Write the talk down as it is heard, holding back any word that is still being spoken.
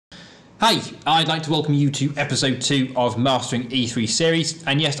Hi, I'd like to welcome you to episode 2 of Mastering E3 series,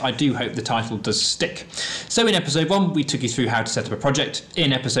 and yes, I do hope the title does stick. So in episode 1 we took you through how to set up a project.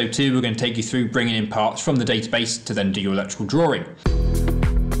 In episode 2 we're going to take you through bringing in parts from the database to then do your electrical drawing.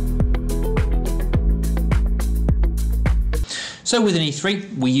 So within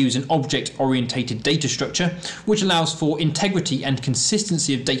E3, we use an object-orientated data structure, which allows for integrity and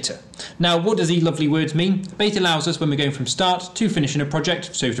consistency of data. Now, what does these lovely words mean? It allows us, when we're going from start to finishing a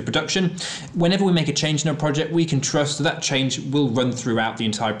project, so to production, whenever we make a change in a project, we can trust that that change will run throughout the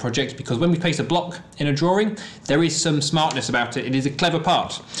entire project, because when we place a block in a drawing, there is some smartness about it. It is a clever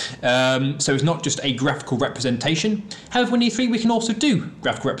part. So it's not just a graphical representation. However, in E3, we can also do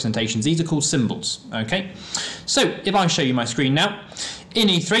graphical representations. These are called symbols, okay? So if I show you my screen now, in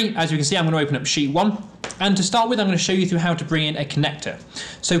E3, as you can see, I'm going to open up sheet 1. And to start with, I'm going to show you through how to bring in a connector.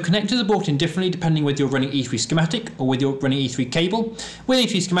 So connectors are brought in differently depending whether you're running E3 schematic or whether you're running E3 cable. With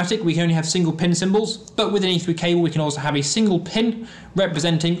E3 schematic, we can only have single pin symbols, but with an E3 cable, we can also have a single pin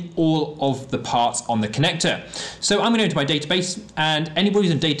representing all of the parts on the connector. So I'm going to go into my database, and anybody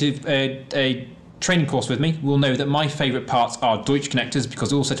who's in a training course with me will know that my favourite parts are Deutsch connectors because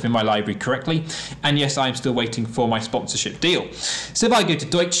they're all set up in my library correctly, and yes, I'm still waiting for my sponsorship deal. So if I go to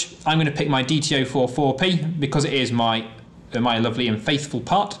Deutsch, I'm going to pick my DTO44P because it is my lovely and faithful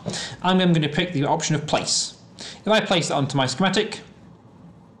part. I'm then going to pick the option of place. If I place it onto my schematic,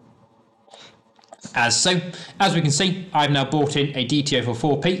 as we can see, I've now brought in a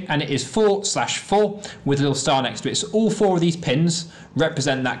DTO44P, and it is 4/4 with a little star next to it. So all 4 of these pins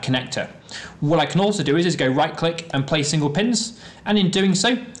represent that connector. What I can also do is go right click and place single pins, and in doing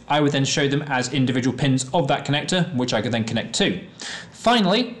so I would then show them as individual pins of that connector, which I could then connect to.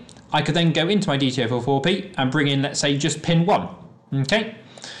 Finally, I could then go into my DTO44P and bring in, let's say, just pin 1. Okay.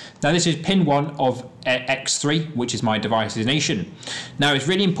 Now this is pin 1 of X3, which is my device designation. Now it's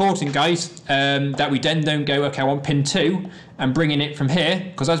really important, guys, that we then don't go, okay, I want pin 2 and bring in it from here,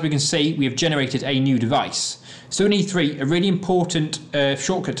 because as we can see, we have generated a new device. So in E3, a really important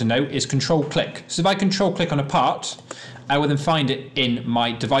shortcut to know is control click. So if I control click on a part, I will then find it in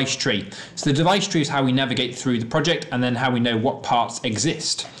my device tree. So the device tree is how we navigate through the project and then how we know what parts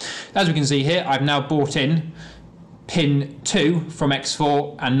exist. As we can see here, I've now brought in pin 2 from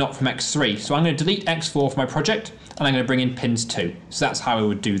X4 and not from X3. So I'm going to delete X4 from my project and I'm going to bring in pins 2. So that's how I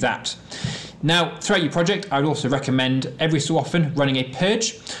would do that. Now, throughout your project, I would also recommend every so often running a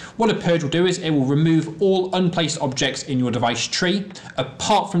purge. What a purge will do is it will remove all unplaced objects in your device tree,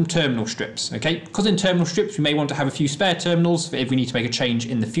 apart from terminal strips, okay? Because in terminal strips, we may want to have a few spare terminals if we need to make a change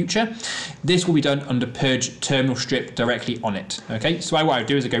in the future. This will be done under purge terminal strip directly on it, okay? So what I would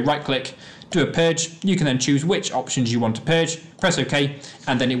do is I go right click, do a purge. You can then choose which options you want to purge, press OK,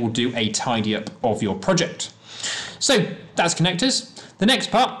 and then it will do a tidy up of your project. So that's connectors. The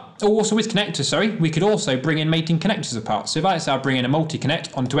next part, also with connectors, we could also bring in mating connectors apart. So if I say I'll bring in a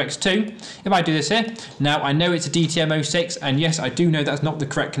multi-connect onto X2, if I do this here, now I know it's a DTM06, and yes, I do know that's not the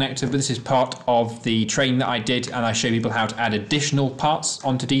correct connector, but this is part of the training that I did, and I show people how to add additional parts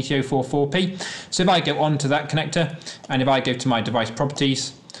onto DTO44P. So if I go onto that connector, and if I go to my device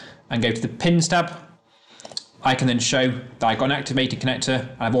properties, and go to the pins tab, I can then show that I've got an activated connector,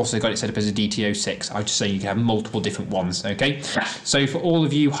 and I've also got it set up as a DTO6. I was just saying you can have multiple different ones, okay? So for all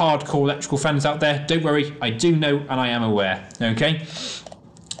of you hardcore electrical fans out there, don't worry, I do know and I am aware, okay?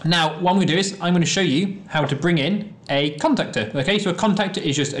 Now, what I'm going to do is I'm going to show you how to bring in a contactor, okay? So a contactor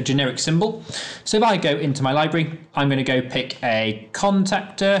is just a generic symbol. So if I go into my library, I'm going to go pick a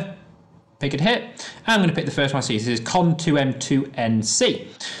contactor, pick it here, and I'm going to pick the first one I see. This is Con2M2NC.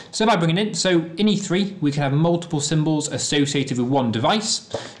 So if I bring it in, so in E3, we can have multiple symbols associated with one device.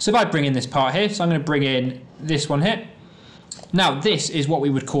 So if I bring in this part here, so I'm going to bring in this one here. Now this is what we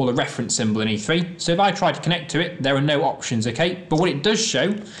would call a reference symbol in E3. So if I try to connect to it, there are no options, okay? But what it does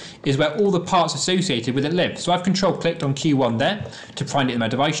show is where all the parts associated with it live. So I've control clicked on Q1 there to find it in my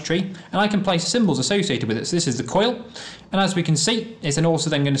device tree, and I can place symbols associated with it. So this is the coil, and as we can see, it's then also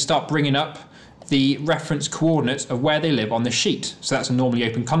then going to start bringing up the reference coordinates of where they live on the sheet. So that's a normally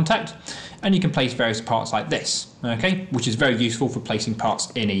open contact, and you can place various parts like this, okay? Which is very useful for placing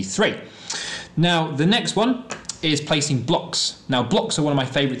parts in E3. Now the next one is placing blocks. Now blocks are one of my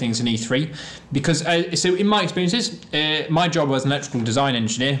favourite things in E3 because so in my experiences, my job as an electrical design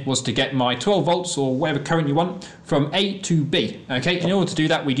engineer was to get my 12 volts or whatever current you want from A to B, okay? In order to do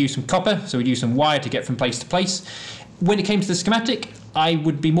that, we'd use some copper, so we'd use some wire to get from place to place. When it came to the schematic, I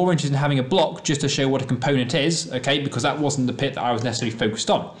would be more interested in having a block just to show what a component is, okay, because that wasn't the bit that I was necessarily focused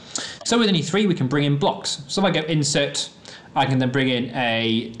on. So within E3, we can bring in blocks. So if I go insert, I can then bring in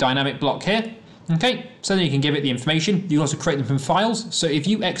a dynamic block here. Okay, so then you can give it the information. You can also create them from files. So if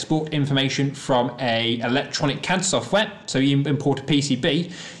you export information from a electronic CAD software, so you import a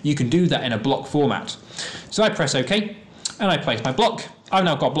PCB, you can do that in a block format. So I press OK, and I place my block. I've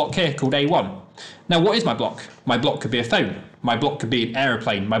now got a block here called A1. Now, what is my block? My block could be a phone. My block could be an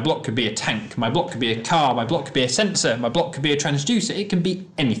aeroplane. My block could be a tank. My block could be a car. My block could be a sensor. My block could be a transducer. It can be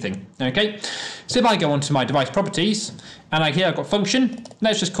anything, okay? So if I go onto my device properties, and here I've got function,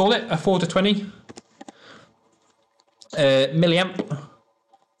 let's just call it a 4 to 20 milliamp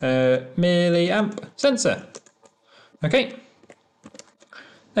sensor, okay?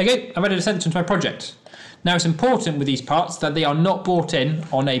 There you go, I've added a sensor into my project. Now it's important with these parts that they are not brought in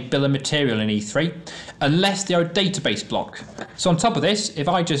on a bill of material in E3 unless they are a database block. So on top of this, if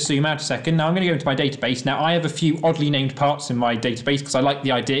I just zoom out a second, now I'm going to go into my database. Now I have a few oddly named parts in my database because I like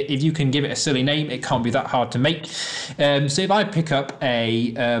the idea, if you can give it a silly name, it can't be that hard to make. So if I pick up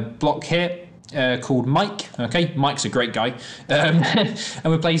a block here called Mike, okay, Mike's a great guy, and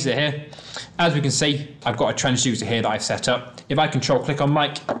we place it here. As we can see, I've got a transducer here that I've set up. If I control click on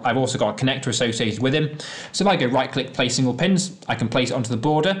Mike, I've also got a connector associated with him. So if I go right click, place single pins, I can place it onto the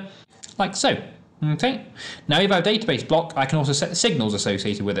border like so. Okay. Now if I have a database block, I can also set the signals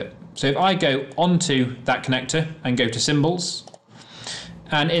associated with it. So if I go onto that connector and go to symbols,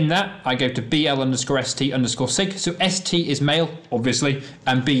 and in that, I go to BL_ST_SIG. So ST is male, obviously,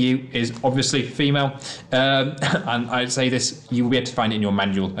 and BU is obviously female. And I'd say this, you will be able to find it in your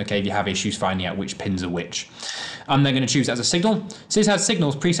manual, okay, if you have issues finding out which pins are which. I'm then going to choose it as a signal. So this has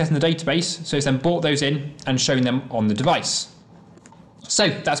signals preset in the database, so it's then brought those in and showing them on the device. So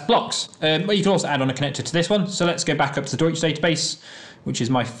that's blocks. But you can also add on a connector to this one. So let's go back up to the Deutsch database, which is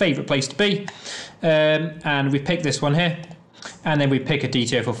my favourite place to be. And we pick this one here. And then we pick a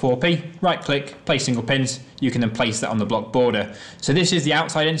DTO for 4P, right click, place single pins, you can then place that on the block border. So this is the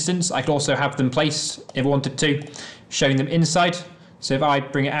outside instance. I could also have them placed, if I wanted to, showing them inside. So if I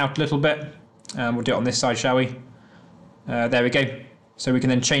bring it out a little bit, we'll do it on this side, shall we? There we go. So we can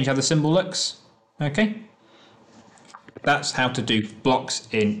then change how the symbol looks. Okay. That's how to do blocks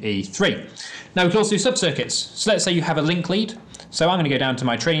in E3. Now we can also do subcircuits. So let's say you have a link lead. So I'm going to go down to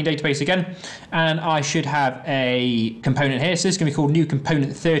my training database again, and I should have a component here. So this is going to be called new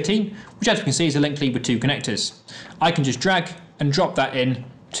component 13, which as you can see is a link lead with 2 connectors. I can just drag and drop that in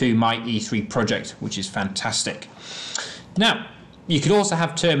to my E3 project, which is fantastic. Now, you could also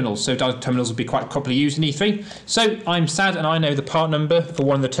have terminals. So terminals will be quite properly used in E3. So I'm sad and I know the part number for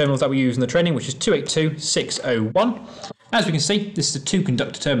one of the terminals that we use in the training, which is 282601. As we can see, this is a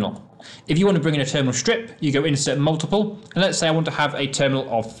 2-conductor terminal. If you want to bring in a terminal strip, you go insert multiple, and let's say I want to have a terminal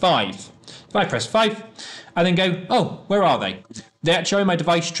of 5. If I press 5, I then go, oh, where are they? They actually are in my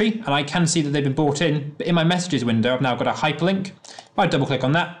device tree, and I can see that they've been brought in, but in my messages window, I've now got a hyperlink. If I double click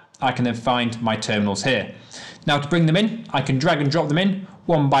on that, I can then find my terminals here. Now to bring them in, I can drag and drop them in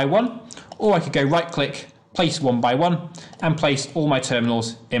one by one, or I could go right click, place one by one, and place all my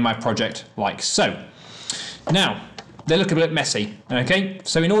terminals in my project like so. Now, they look a bit messy, okay?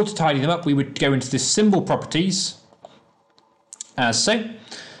 So in order to tidy them up, we would go into the symbol properties, as so,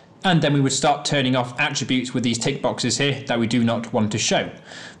 and then we would start turning off attributes with these tick boxes here that we do not want to show.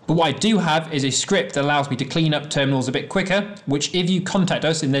 But what I do have is a script that allows me to clean up terminals a bit quicker, which if you contact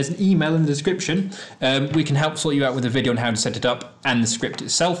us, and there's an email in the description, we can help sort you out with a video on how to set it up and the script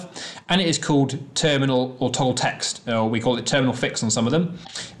itself. And it is called terminal or toggle text, or we call it terminal fix on some of them.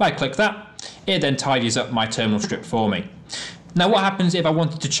 If I click that, it then tidies up my terminal strip for me. Now what happens if I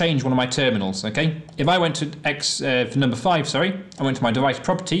wanted to change one of my terminals, okay? If I went to for number 5, sorry, I went to my device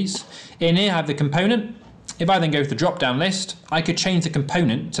properties. In here I have the component. If I then go to the drop-down list, I could change the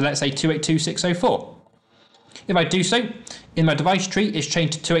component to, let's say, 282604. If I do so, in my device tree, it's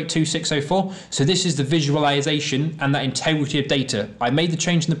changed to 282604. So this is the visualization and that integrity of data. I made the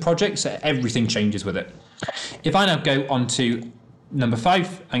change in the project, so everything changes with it. If I now go on to number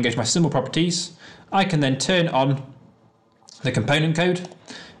 5 and go to my symbol properties, I can then turn on the component code,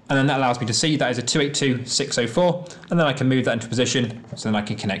 and then that allows me to see that is a 282604, and then I can move that into position, so then I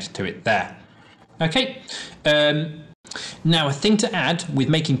can connect to it there. Okay, now a thing to add with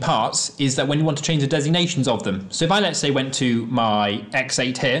making parts is that when you want to change the designations of them, so if I, let's say, went to my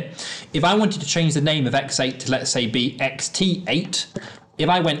X8 here, if I wanted to change the name of X8 to, let's say, be XT8, if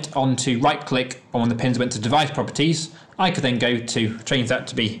I went on to right click on one of the pins, went to device properties, I could then go to change that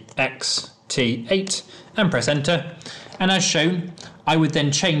to be XT8 and press enter, and as shown, I would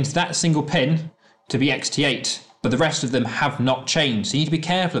then change that single pin to be XT8. But the rest of them have not changed. So you need to be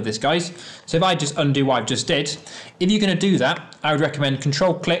careful of this, guys. So if I just undo what I've just did, if you're going to do that, I would recommend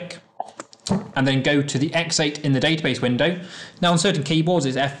control click, and then go to the X8 in the database window. Now on certain keyboards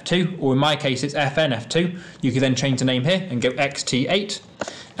it's F2, or in my case it's FN F2. You could then change the name here and go XT8,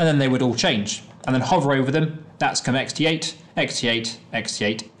 and then they would all change. And then hover over them, that's come XT8, XT8,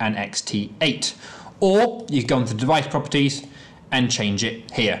 XT8 and XT8. Or you can go into device properties and change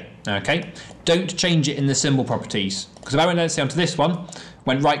it here, okay? Don't change it in the symbol properties, because if I went, let's say, onto this one,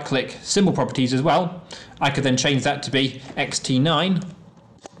 went right click symbol properties as well, I could then change that to be XT9,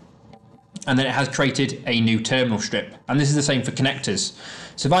 and then it has created a new terminal strip. And this is the same for connectors.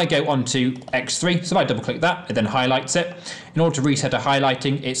 So if I go onto X3, so if I double click that, it then highlights it. In order to reset a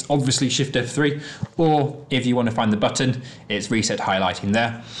highlighting, it's obviously Shift F3, or if you want to find the button, it's reset highlighting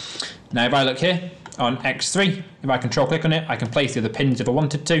there. Now if I look here on X3, if I control click on it, I can place the other pins if I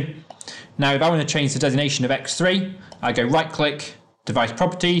wanted to. Now if I want to change the designation of X3, I go right click, device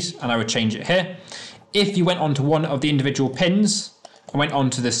properties, and I would change it here. If you went onto one of the individual pins, I went on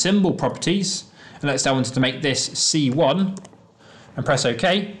to the symbol properties, and let's say I wanted to make this C1 and press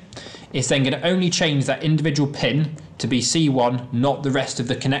OK, it's then going to only change that individual pin to be C1, not the rest of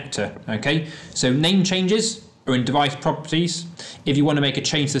the connector. Okay, so name changes are in device properties. If you want to make a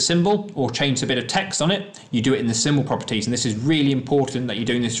change to the symbol or change a bit of text on it, you do it in the symbol properties, and this is really important that you're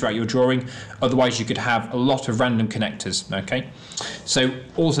doing this throughout your drawing, otherwise you could have a lot of random connectors. Okay, so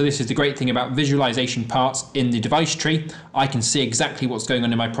also this is the great thing about visualization parts in the device tree. I can see exactly what's going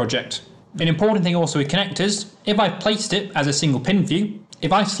on in my project. An important thing also with connectors, if I've placed it as a single pin view,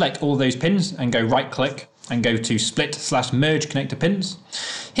 if I select all those pins and go right click and go to split/merge connector pins,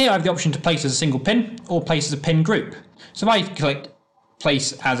 here I have the option to place as a single pin or place as a pin group. So if I click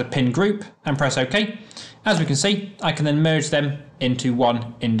place as a pin group and press OK, as we can see, I can then merge them into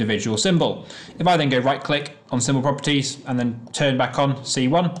one individual symbol. If I then go right click on symbol properties and then turn back on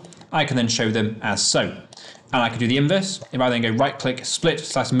C1, I can then show them as so. And I can do the inverse. If I then go right click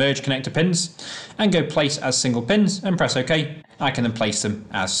split/merge connector pins and go place as single pins and press OK, I can then place them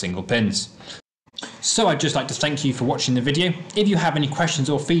as single pins. So I'd just like to thank you for watching the video. If you have any questions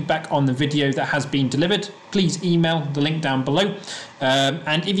or feedback on the video that has been delivered, please email the link down below.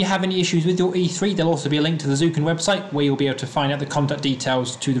 And if you have any issues with your E3, there'll also be a link to the Zuken website where you'll be able to find out the contact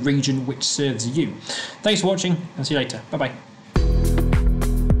details to the region which serves you. Thanks for watching, and see you later. Bye bye.